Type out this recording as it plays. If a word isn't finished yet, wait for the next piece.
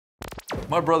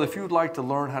My brother, if you would like to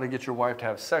learn how to get your wife to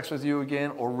have sex with you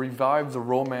again or revive the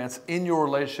romance in your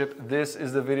relationship, this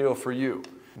is the video for you.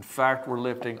 In fact, we're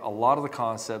lifting a lot of the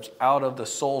concepts out of the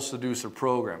Soul Seducer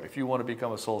program. If you want to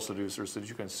become a Soul Seducer so that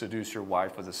you can seduce your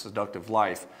wife with a seductive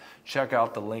life, check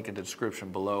out the link in the description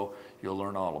below. You'll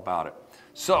learn all about it.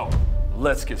 So,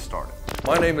 let's get started.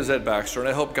 My name is Baxter and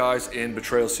I help guys in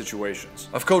betrayal situations.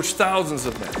 I've coached thousands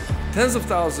of men. Tens of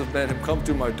thousands of men have come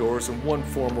through my doors in one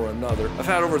form or another. I've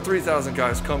had over 3,000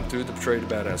 guys come through the Betray to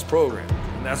Badass program.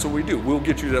 And that's what we do. We'll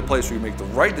get you to that place where you make the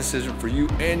right decision for you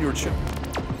and your children.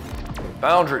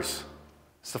 Boundaries.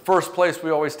 It's the first place we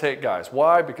always take guys.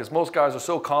 Why? Because most guys are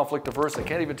so conflict averse they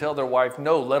can't even tell their wife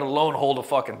no, let alone hold a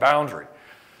fucking boundary.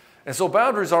 And so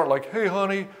boundaries aren't like, hey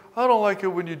honey, I don't like it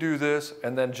when you do this,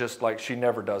 and then just like she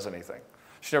never does anything.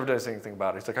 She never does anything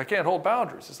about it. It's like, I can't hold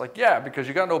boundaries. It's like, yeah, because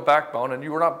you got no backbone and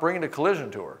you were not bringing a collision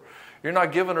to her. You're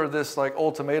not giving her this like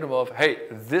ultimatum of, hey,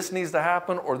 this needs to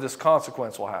happen or this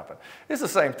consequence will happen. It's the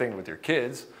same thing with your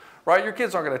kids. Right? Your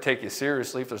kids aren't going to take you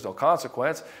seriously if there's no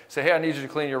consequence. Say, hey, I need you to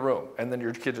clean your room. And then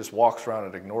your kid just walks around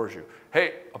and ignores you.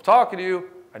 Hey, I'm talking to you.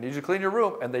 I need you to clean your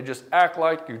room. And they just act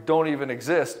like you don't even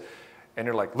exist. And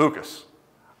you're like, Lucas,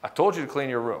 I told you to clean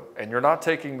your room. And you're not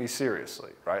taking me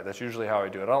seriously. Right? That's usually how I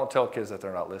do it. I don't tell kids that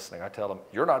they're not listening. I tell them,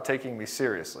 you're not taking me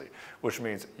seriously, which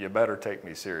means you better take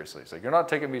me seriously. So you're not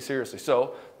taking me seriously.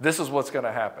 So this is what's going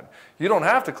to happen. You don't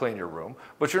have to clean your room,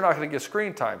 but you're not going to get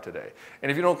screen time today.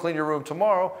 And if you don't clean your room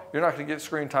tomorrow, you're not going to get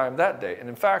screen time that day. And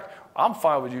in fact, I'm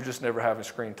fine with you just never having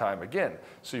screen time again.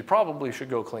 So you probably should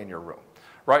go clean your room.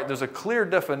 Right? There's a clear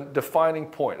defining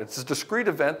point. It's a discrete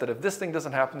event that if this thing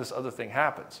doesn't happen, this other thing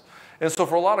happens. And so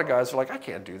for a lot of guys, they're like, I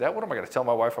can't do that. What am I going to tell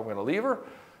my wife I'm going to leave her?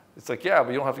 It's like, yeah,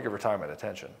 but you don't have to give her time and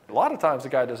attention. A lot of times the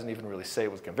guy doesn't even really say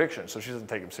it with conviction, so she doesn't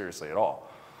take him seriously at all.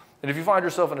 And if you find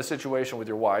yourself in a situation with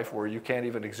your wife where you can't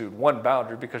even exude one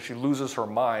boundary because she loses her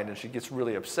mind and she gets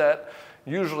really upset,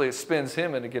 usually it spins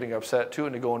him into getting upset too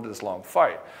and to go into this long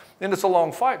fight. And it's a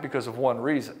long fight because of one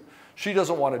reason. She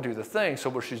doesn't want to do the thing, so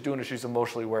what she's doing is she's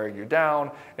emotionally wearing you down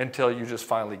until you just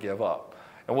finally give up.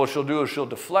 And what she'll do is she'll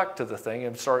deflect to the thing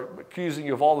and start accusing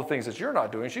you of all the things that you're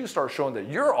not doing. She can start showing that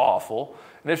you're awful.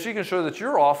 And if she can show that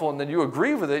you're awful and then you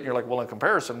agree with it, and you're like, well, in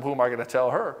comparison, who am I going to tell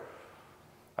her?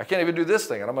 I can't even do this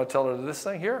thing, and I'm going to tell her this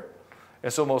thing here?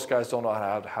 And so most guys don't know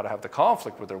how to have the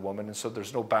conflict with their woman, and so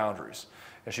there's no boundaries.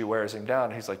 And she wears him down,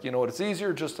 and he's like, you know what, it's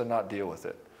easier just to not deal with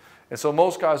it. And so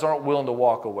most guys aren't willing to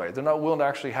walk away. They're not willing to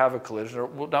actually have a collision.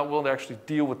 They're not willing to actually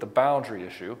deal with the boundary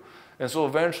issue. And so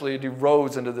eventually it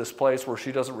erodes into this place where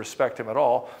she doesn't respect him at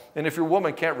all. And if your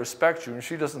woman can't respect you and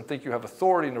she doesn't think you have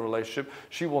authority in a relationship,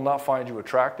 she will not find you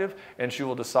attractive and she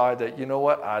will decide that, you know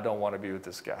what, I don't want to be with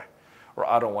this guy or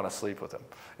I don't want to sleep with him.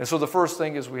 And so the first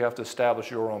thing is we have to establish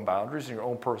your own boundaries and your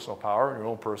own personal power and your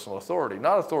own personal authority.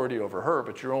 Not authority over her,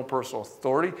 but your own personal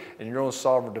authority and your own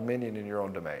sovereign dominion in your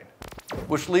own domain.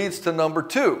 Which leads to number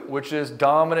 2, which is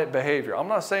dominant behavior. I'm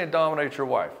not saying dominate your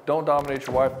wife. Don't dominate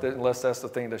your wife unless that's the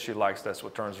thing that she likes, that's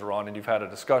what turns her on, and you've had a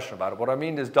discussion about it. What I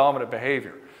mean is dominant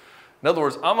behavior. In other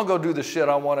words, I'm going to go do the shit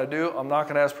I want to do. I'm not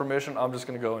going to ask permission. I'm just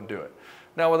going to go and do it.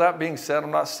 Now, with that being said,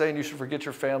 I'm not saying you should forget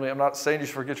your family. I'm not saying you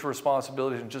should forget your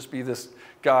responsibilities and just be this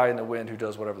guy in the wind who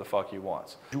does whatever the fuck he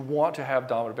wants. You want to have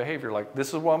dominant behavior. Like, this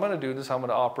is what I'm going to do. This is how I'm going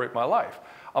to operate my life.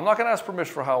 I'm not going to ask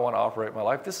permission for how I want to operate my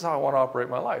life. This is how I want to operate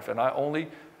my life. And I'm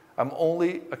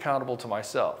only accountable to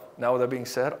myself. Now, with that being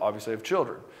said, obviously I have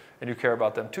children, and you care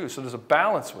about them too. So there's a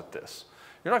balance with this.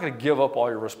 You're not going to give up all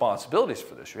your responsibilities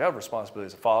for this. You have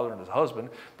responsibilities as a father and as a husband,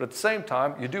 but at the same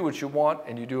time, you do what you want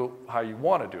and you do it how you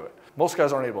want to do it. Most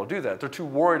guys aren't able to do that. They're too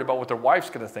worried about what their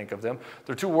wife's going to think of them.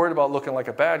 They're too worried about looking like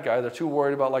a bad guy. They're too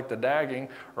worried about like the nagging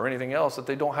or anything else that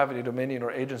they don't have any dominion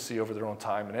or agency over their own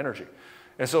time and energy.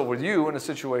 And so with you in a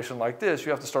situation like this,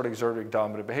 you have to start exerting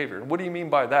dominant behavior. And what do you mean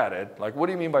by that, Ed? Like, what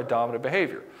do you mean by dominant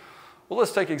behavior? Well,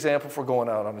 let's take an example for going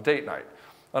out on a date night.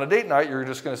 On a date night, you're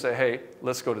just going to say, hey,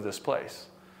 let's go to this place.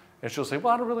 And she'll say,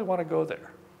 well, I don't really want to go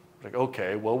there. Like,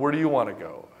 okay, well, where do you want to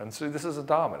go? And so this is a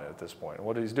dominant at this point. And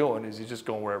what he's doing is he's just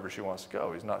going wherever she wants to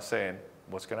go. He's not saying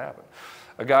what's going to happen.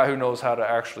 A guy who knows how to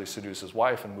actually seduce his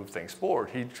wife and move things forward,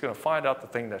 he's going to find out the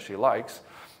thing that she likes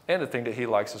and the thing that he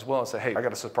likes as well and say, hey, I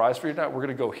got a surprise for you tonight. We're going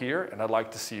to go here, and I'd like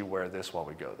to see you wear this while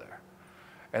we go there.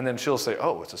 And then she'll say,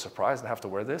 oh, it's a surprise and I have to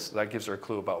wear this? That gives her a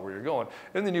clue about where you're going.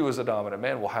 And then you as a dominant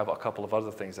man will have a couple of other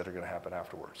things that are going to happen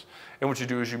afterwards. And what you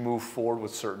do is you move forward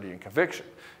with certainty and conviction.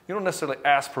 You don't necessarily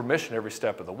ask permission every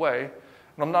step of the way.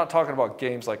 And I'm not talking about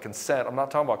games like consent. I'm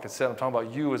not talking about consent. I'm talking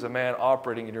about you as a man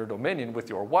operating in your dominion with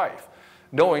your wife,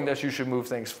 knowing that you should move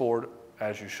things forward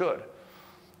as you should.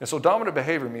 And so dominant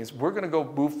behavior means we're going to go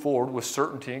move forward with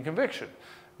certainty and conviction.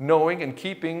 knowing and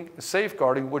keeping,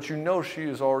 safeguarding what you know she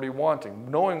is already wanting,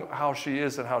 knowing how she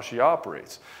is and how she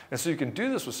operates. And so you can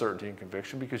do this with certainty and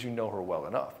conviction because you know her well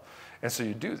enough. And so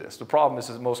you do this. The problem is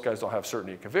that most guys don't have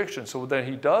certainty and conviction. So then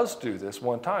he does do this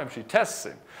one time. She tests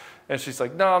him. And she's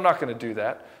like, no, I'm not going to do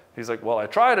that. He's like, well, I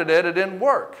tried it, Ed. It didn't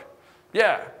work.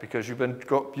 Yeah, because you've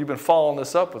been following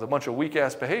this up with a bunch of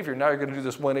weak-ass behavior. Now you're going to do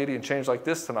this 180 and change like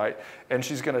this tonight, and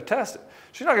she's going to test it.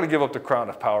 She's not going to give up the crown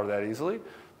of power that easily.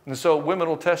 And so women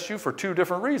will test you for two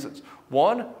different reasons.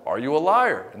 One, are you a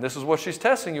liar? And this is what she's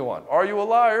testing you on. Are you a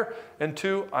liar? And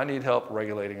two, I need help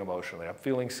regulating emotionally. I'm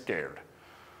feeling scared.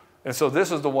 And so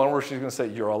this is the one where she's going to say,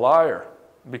 you're a liar.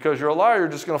 Because you're a liar, you're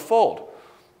just going to fold.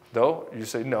 Though you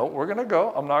say, no, we're going to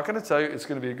go. I'm not going to tell you. It's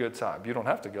going to be a good time. You don't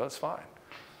have to go. It's fine.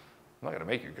 I'm not going to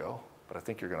make you go, but I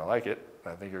think you're going to like it.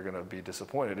 And I think you're going to be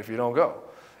disappointed if you don't go.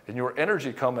 And your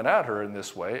energy coming at her in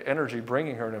this way, energy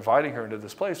bringing her and inviting her into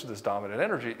this place with this dominant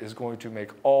energy is going to make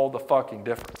all the fucking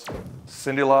difference.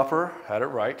 Cyndi Lauper had it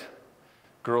right.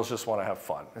 Girls just want to have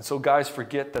fun. And so guys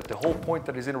forget that the whole point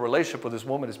that he's in a relationship with this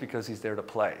woman is because he's there to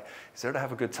play. He's there to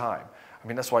have a good time. I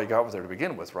mean, that's why you got with her to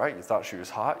begin with, right? You thought she was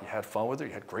hot, you had fun with her,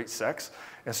 you had great sex.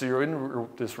 And so you're in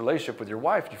this relationship with your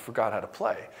wife, you forgot how to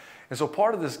play. And so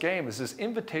part of this game is this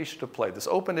invitation to play, this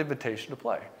open invitation to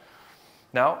play.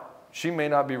 Now, she may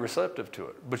not be receptive to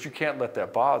it, but you can't let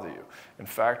that bother you. In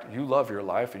fact, you love your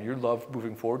life and you love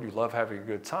moving forward, you love having a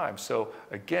good time. So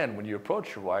again, when you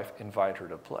approach your wife, invite her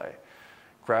to play.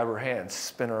 Grab her hand,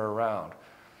 spin her around,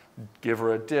 give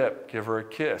her a dip, give her a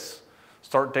kiss,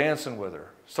 start dancing with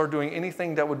her, start doing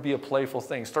anything that would be a playful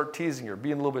thing, start teasing her,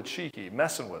 being a little bit cheeky,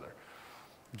 messing with her.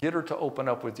 Get her to open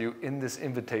up with you in this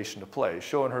invitation to play,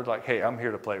 showing her like, hey, I'm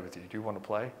here to play with you. Do you want to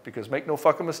play? Because make no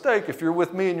fucking mistake, if you're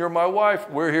with me and you're my wife,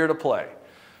 we're here to play.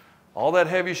 All that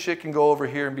heavy shit can go over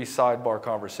here and be sidebar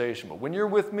conversation. But when you're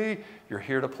with me, you're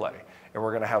here to play. And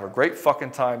we're going to have a great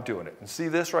fucking time doing it. And see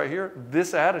this right here?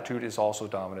 This attitude is also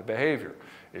dominant behavior.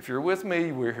 If you're with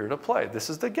me, we're here to play. This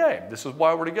is the game. This is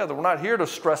why we're together. We're not here to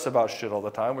stress about shit all the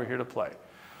time. We're here to play.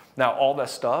 Now, all that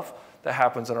stuff that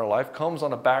happens in our life comes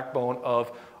on a backbone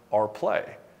of our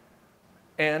play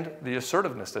and the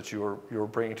assertiveness that you're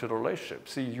bringing to the relationship.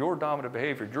 See, your dominant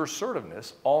behavior, your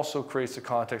assertiveness also creates a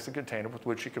context and container with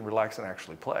which you can relax and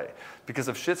actually play. Because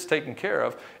if shit's taken care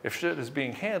of, if shit is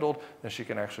being handled, then she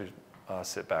can actually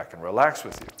sit back and relax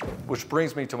with you. Which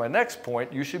brings me to my next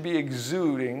point. You should be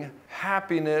exuding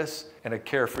happiness and a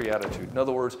carefree attitude. In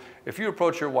other words, if you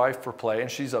approach your wife for play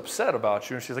and she's upset about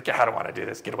you and she's like, yeah, I don't want to do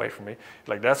this, get away from me.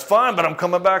 You're like, that's fine, but I'm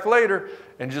coming back later.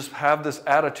 And just have this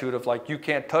attitude of like, you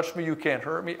can't touch me, you can't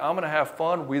hurt me, I'm going to have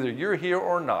fun whether you're here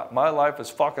or not. My life is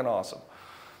fucking awesome.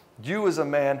 You as a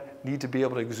man need to be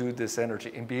able to exude this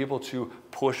energy and be able to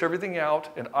push everything out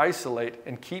and isolate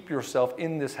and keep yourself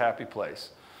in this happy place.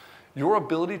 Your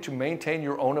ability to maintain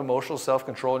your own emotional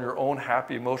self-control and your own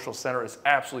happy emotional center is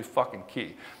absolutely fucking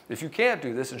key. If you can't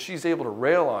do this and she's able to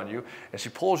rail on you and she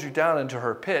pulls you down into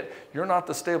her pit, you're not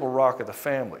the stable rock of the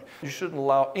family. You shouldn't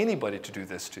allow anybody to do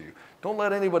this to you. Don't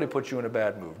let anybody put you in a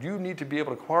bad mood. You need to be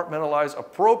able to compartmentalize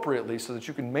appropriately so that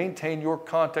you can maintain your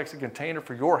context and container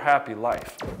for your happy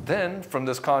life. Then, from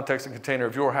this context and container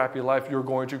of your happy life, you're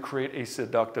going to create a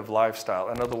seductive lifestyle.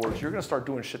 In other words, you're going to start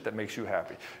doing shit that makes you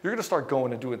happy. You're going to start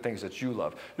going and doing things that you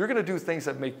love. You're going to do things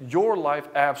that make your life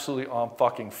absolutely on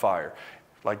fucking fire.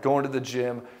 Like going to the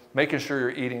gym, making sure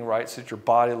you're eating right so that your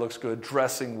body looks good,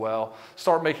 dressing well,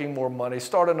 start making more money,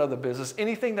 start another business,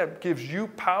 anything that gives you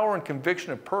power and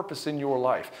conviction and purpose in your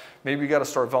life. Maybe you got to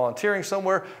start volunteering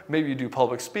somewhere, maybe you do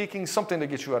public speaking, something that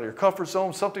gets you out of your comfort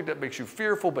zone, something that makes you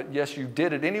fearful, but yes, you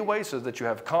did it anyway so that you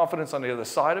have confidence on the other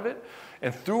side of it.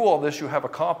 And through all this, you have a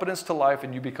confidence to life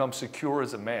and you become secure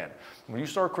as a man. When you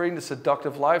start creating the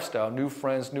seductive lifestyle, new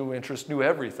friends, new interests, new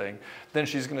everything, then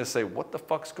she's going to say, what the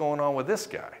fuck's going on with this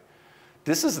guy?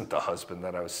 This isn't the husband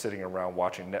that I was sitting around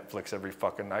watching Netflix every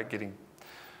fucking night getting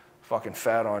fucking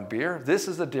fat on beer. This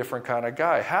is a different kind of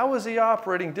guy. How is he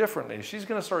operating differently? She's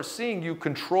going to start seeing you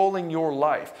controlling your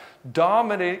life.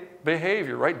 Dominate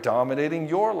behavior, right? Dominating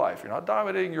your life. You're not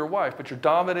dominating your wife, but you're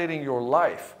dominating your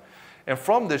life. And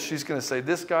from this, she's going to say,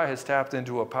 this guy has tapped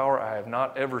into a power I have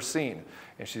not ever seen.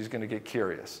 And she's going to get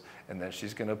curious. And then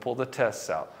she's going to pull the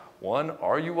tests out. One,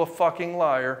 are you a fucking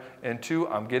liar? And two,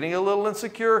 I'm getting a little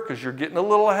insecure because you're getting a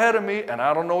little ahead of me and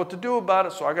I don't know what to do about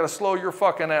it, so I got to slow your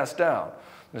fucking ass down.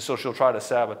 And so she'll try to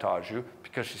sabotage you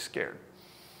because she's scared.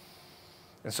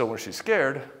 And so when she's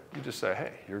scared, you just say,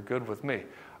 hey, you're good with me.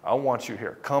 I want you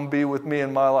here. Come be with me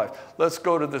in my life. Let's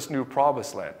go to this new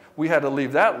promised land. We had to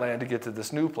leave that land to get to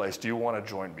this new place. Do you want to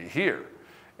join me here?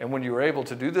 And when you're able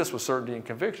to do this with certainty and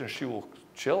conviction, she will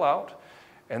chill out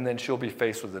and then she'll be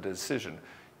faced with a decision.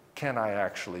 can I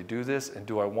actually do this? And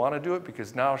do I want to do it?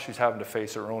 Because now she's having to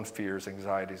face her own fears,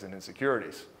 anxieties, and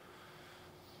insecurities.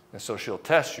 And so she'll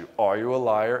test you. Are you a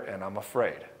liar? And I'm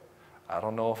afraid. I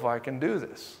don't know if I can do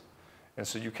this. And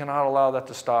so you cannot allow that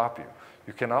to stop you.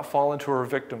 You cannot fall into her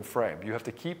victim frame. You have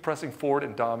to keep pressing forward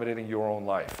and dominating your own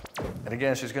life. And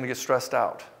again, she's going to get stressed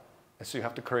out. And so you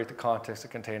have to create the context, the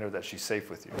container that she's safe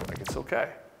with you. Like, it's okay.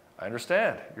 I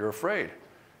understand. You're afraid.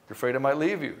 You're afraid I might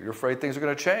leave you. You're afraid things are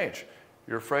going to change.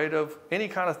 You're afraid of any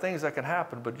kind of things that can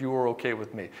happen, but you are okay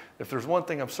with me. If there's one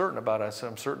thing I'm certain about,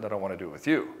 I'm certain that I want to do it with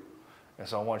you. And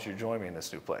so I want you to join me in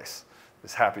this new place,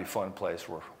 this happy, fun place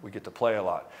where we get to play a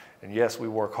lot. And yes, we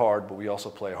work hard, but we also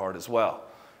play hard as well.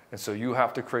 And so you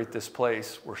have to create this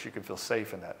place where she can feel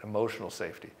safe in that, emotional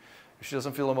safety. If she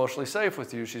doesn't feel emotionally safe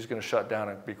with you, she's going to shut down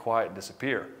and be quiet and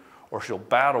disappear. Or she'll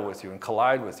battle with you and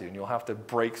collide with you, and you'll have to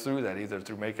break through that, either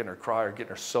through making her cry or getting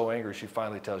her so angry she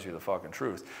finally tells you the fucking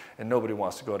truth. And nobody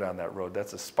wants to go down that road.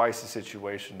 That's a spicy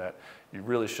situation that you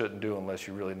really shouldn't do unless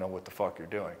you really know what the fuck you're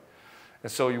doing.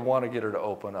 And so you want to get her to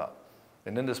open up.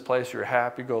 And in this place, you're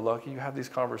happy-go-lucky. You have these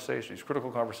conversations, these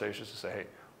critical conversations to say, hey,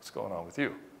 what's going on with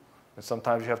you? And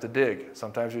sometimes you have to dig.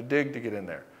 Sometimes you dig to get in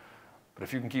there. But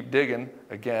if you can keep digging,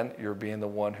 again, you're being the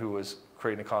one who is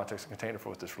creating a context and container for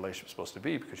what this relationship is supposed to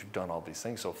be, because you've done all these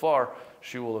things so far.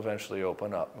 She will eventually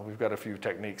open up. And we've got a few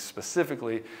techniques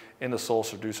specifically in the Soul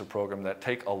Seducer program that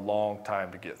take a long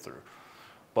time to get through.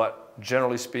 But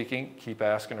generally speaking, keep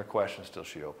asking her questions till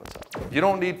she opens up. You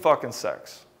don't need fucking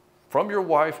sex from your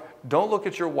wife. Don't look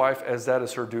at your wife as that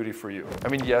is her duty for you. I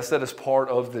mean, yes, that is part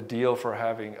of the deal for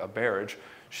having a marriage.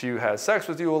 She has sex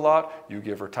with you a lot, you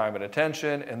give her time and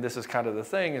attention, and this is kind of the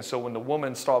thing. And so when the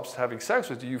woman stops having sex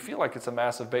with you, you feel like it's a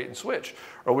massive bait and switch.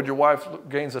 Or when your wife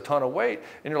gains a ton of weight,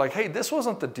 and you're like, hey, this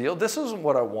wasn't the deal, this isn't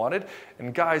what I wanted.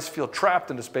 And guys feel trapped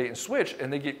in this bait and switch,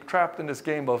 and they get trapped in this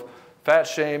game of fat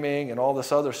shaming and all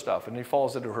this other stuff, and he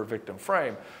falls into her victim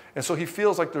frame. And so he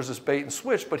feels like there's this bait and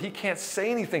switch, but he can't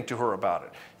say anything to her about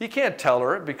it. He can't tell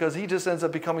her it because he just ends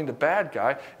up becoming the bad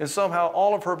guy, and somehow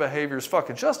all of her behavior is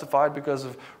fucking justified because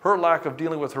of her lack of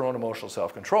dealing with her own emotional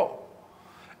self-control.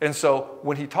 And so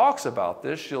when he talks about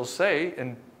this, she'll say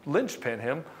and linchpin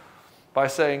him by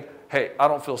saying, hey, I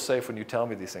don't feel safe when you tell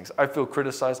me these things. I feel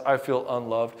criticized, I feel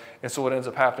unloved. And so what ends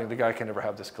up happening, the guy can never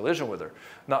have this collision with her,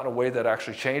 not in a way that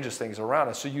actually changes things around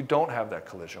us. So you don't have that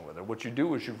collision with her. What you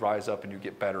do is you rise up and you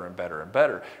get better and better and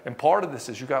better. And part of this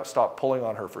is you got to stop pulling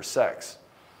on her for sex.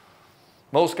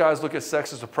 Most guys look at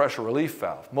sex as a pressure relief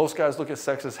valve. Most guys look at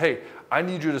sex as, hey, I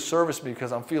need you to service me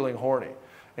because I'm feeling horny.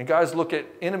 And guys look at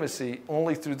intimacy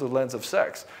only through the lens of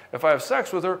sex. If I have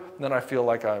sex with her, then I feel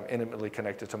like I'm intimately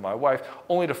connected to my wife,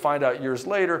 only to find out years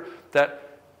later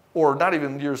that, or not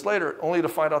even years later, only to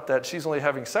find out that she's only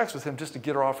having sex with him just to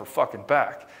get her off her fucking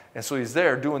back. And so he's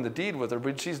there doing the deed with her,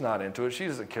 but she's not into it. She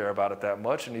doesn't care about it that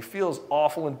much, and he feels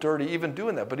awful and dirty even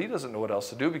doing that, but he doesn't know what else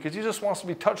to do because he just wants to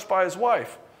be touched by his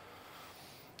wife.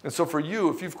 And so for you,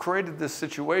 if you've created this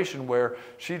situation where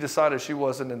she decided she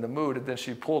wasn't in the mood and then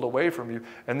she pulled away from you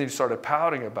and then you started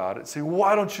pouting about it, saying,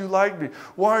 why don't you like me?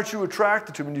 Why aren't you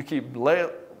attracted to me? And you keep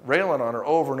railing on her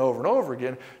over and over and over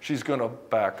again, she's going to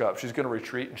back up. She's going to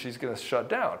retreat and she's going to shut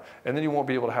down. And then you won't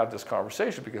be able to have this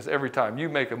conversation because every time you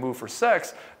make a move for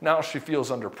sex, now she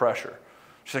feels under pressure.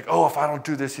 She's like, oh, if I don't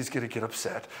do this, he's going to get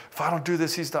upset. If I don't do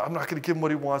this, I'm not going to give him what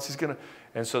he wants. He's going to,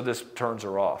 and so this turns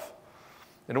her off.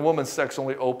 And a woman's sex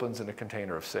only opens in a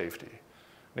container of safety,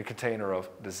 in a container of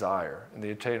desire, in the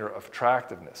container of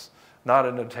attractiveness, not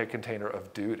in a container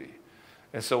of duty.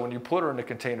 And so when you put her in a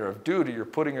container of duty, you're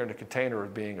putting her in a container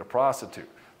of being a prostitute.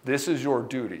 This is your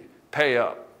duty. Pay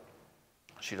up.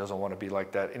 She doesn't want to be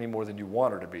like that any more than you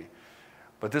want her to be.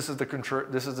 But this is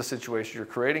the situation you're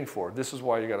creating for her. This is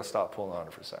why you got to stop pulling on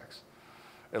her for sex,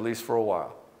 at least for a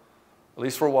while. At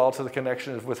least for a while till the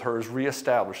connection with her is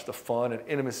reestablished, the fun and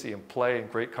intimacy and play and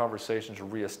great conversations are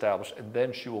reestablished, and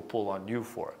then she will pull on you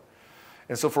for it.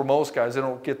 And so for most guys, they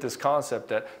don't get this concept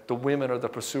that the women are the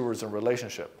pursuers in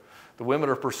relationship. The women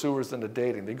are pursuers in the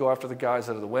dating. They go after the guys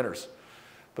that are the winners.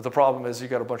 But the problem is you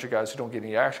got a bunch of guys who don't get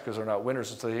any action because they're not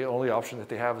winners, and so the only option that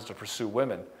they have is to pursue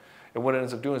women. And what it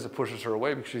ends up doing is it pushes her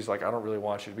away because she's like, I don't really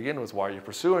want you to begin with. Why are you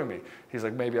pursuing me? He's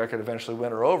like, maybe I could eventually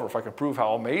win her over if I can prove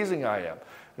how amazing I am.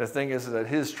 And the thing is that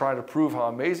his trying to prove how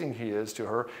amazing he is to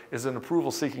her is an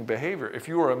approval-seeking behavior. If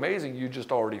you were amazing, you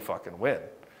just already fucking win,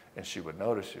 and she would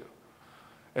notice you.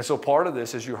 And so part of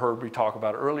this, as you heard me talk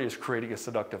about earlier, is creating a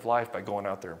seductive life by going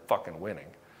out there and fucking winning.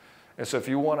 And so if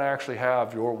you want to actually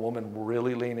have your woman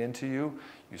really lean into you,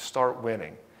 you start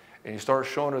winning. and you start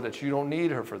showing her that you don't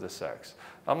need her for the sex.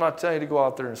 I'm not telling you to go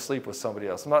out there and sleep with somebody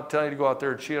else. I'm not telling you to go out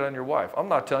there and cheat on your wife. I'm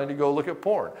not telling you to go look at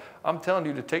porn. I'm telling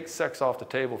you to take sex off the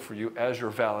table for you as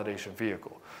your validation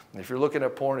vehicle. And if you're looking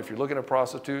at porn, if you're looking at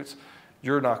prostitutes,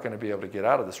 you're not going to be able to get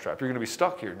out of this trap. You're going to be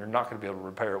stuck here, and you're not going to be able to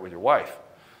repair it with your wife.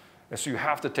 And so you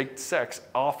have to take sex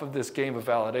off of this game of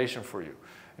validation for you.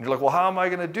 And you're like, well, how am I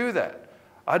going to do that?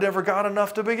 I never got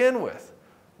enough to begin with.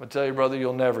 I'm going to tell you, brother,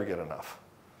 you'll never get enough.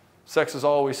 Sex is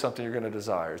always something you're going to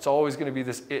desire. It's always going to be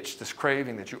this itch, this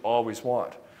craving that you always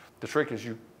want. The trick is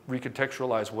you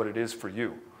recontextualize what it is for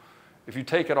you. If you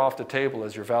take it off the table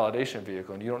as your validation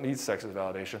vehicle and you don't need sex as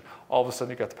validation, all of a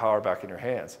sudden you got the power back in your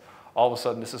hands. All of a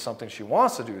sudden this is something she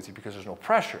wants to do with you because there's no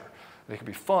pressure. It can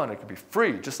be fun, it can be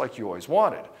free, just like you always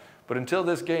wanted. But until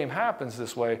this game happens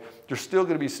this way, you're still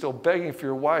going to be still begging for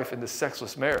your wife in this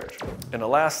sexless marriage. And the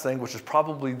last thing, which is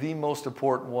probably the most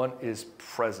important one, is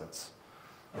presence.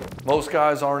 Most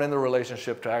guys aren't in the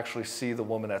relationship to actually see the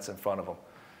woman that's in front of them.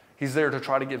 He's there to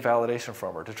try to get validation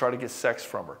from her, to try to get sex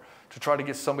from her, to try to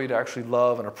get somebody to actually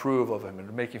love and approve of him and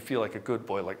to make him feel like a good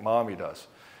boy like mommy does.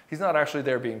 He's not actually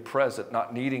there being present,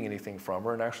 not needing anything from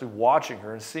her, and actually watching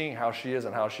her and seeing how she is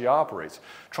and how she operates,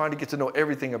 trying to get to know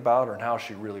everything about her and how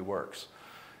she really works.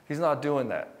 He's not doing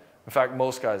that. In fact,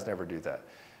 most guys never do that.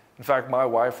 In fact, my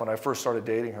wife, when I first started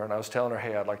dating her and I was telling her,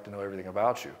 hey, I'd like to know everything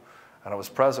about you, and I was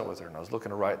present with her and I was looking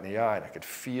her right in the eye and I could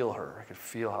feel her. I could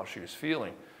feel how she was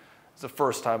feeling. It's the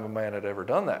first time a man had ever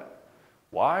done that.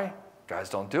 Why? Guys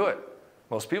don't do it.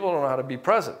 Most people don't know how to be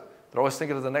present. They're always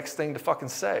thinking of the next thing to fucking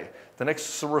say, the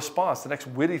next response, the next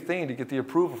witty thing to get the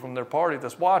approval from their party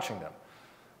that's watching them.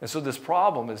 And so this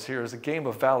problem is here is a game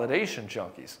of validation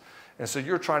junkies. And so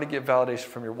you're trying to get validation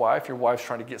from your wife's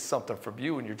trying to get something from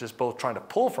you, and you're just both trying to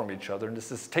pull from each other, and it's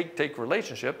this take-take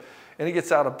relationship, and it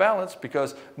gets out of balance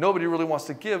because nobody really wants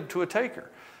to give to a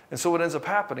taker. And so what ends up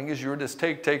happening is you're in this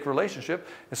take-take relationship,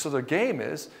 and so the game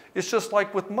is, it's just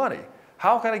like with money.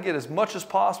 How can I get as much as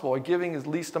possible by giving as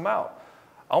least amount?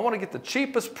 I want to get the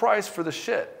cheapest price for the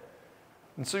shit.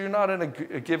 And so you're not in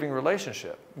a giving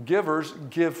relationship. Givers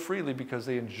give freely because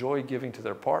they enjoy giving to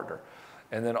their partner.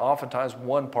 And then oftentimes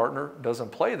one partner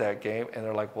doesn't play that game and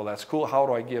they're like, well, that's cool. How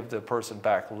do I give the person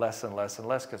back less and less and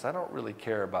less? Because I don't really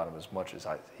care about him as much as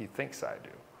he thinks I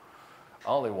do. I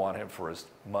only want him for his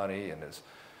money and his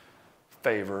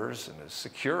favors and his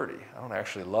security. I don't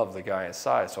actually love the guy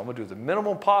inside. So I'm going to do the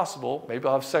minimum possible. Maybe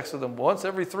I'll have sex with him once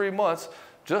every 3 months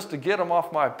just to get him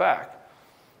off my back.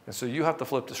 And so you have to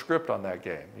flip the script on that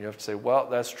game. You have to say, well,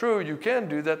 that's true, you can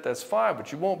do that, that's fine,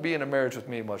 but you won't be in a marriage with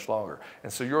me much longer.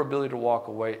 And so your ability to walk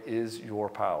away is your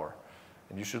power.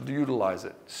 And you should utilize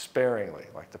it sparingly,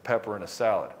 like the pepper in a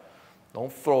salad.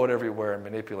 Don't throw it everywhere and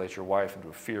manipulate your wife into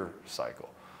a fear cycle.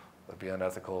 That'd be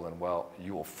unethical, and well,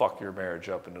 you will fuck your marriage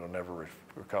up and it'll never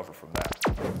recover from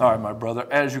that. All right, my brother,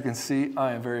 as you can see,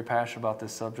 I am very passionate about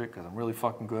this subject because I'm really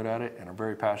fucking good at it, and I'm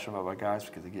very passionate about my guys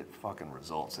because they get fucking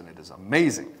results, and it is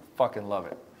amazing. Fucking love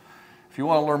it. If you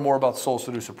want to learn more about the Soul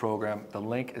Seducer program, the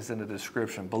link is in the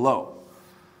description below.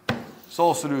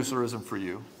 Soul Seducer isn't for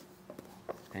you,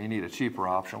 and you need a cheaper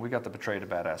option. We got the Betrayed a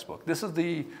Badass book. This is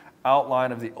the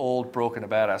outline of the old Broken a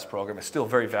Badass program. It's still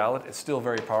very valid, it's still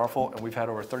very powerful, and we've had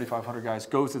over 3,500 guys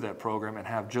go through that program and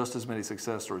have just as many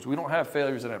success stories. We don't have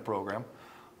failures in that program,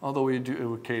 although we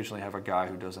do occasionally have a guy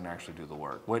who doesn't actually do the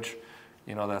work, which,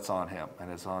 you know, that's on him, and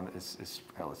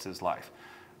it's his life.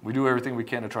 We do everything we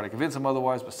can to try to convince them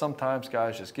otherwise, but sometimes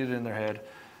guys just get it in their head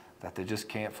that they just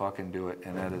can't fucking do it,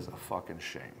 and that is a fucking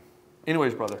shame.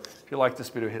 Anyways, brother, if you like this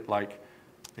video, hit like.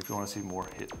 If you want to see more,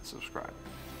 hit subscribe.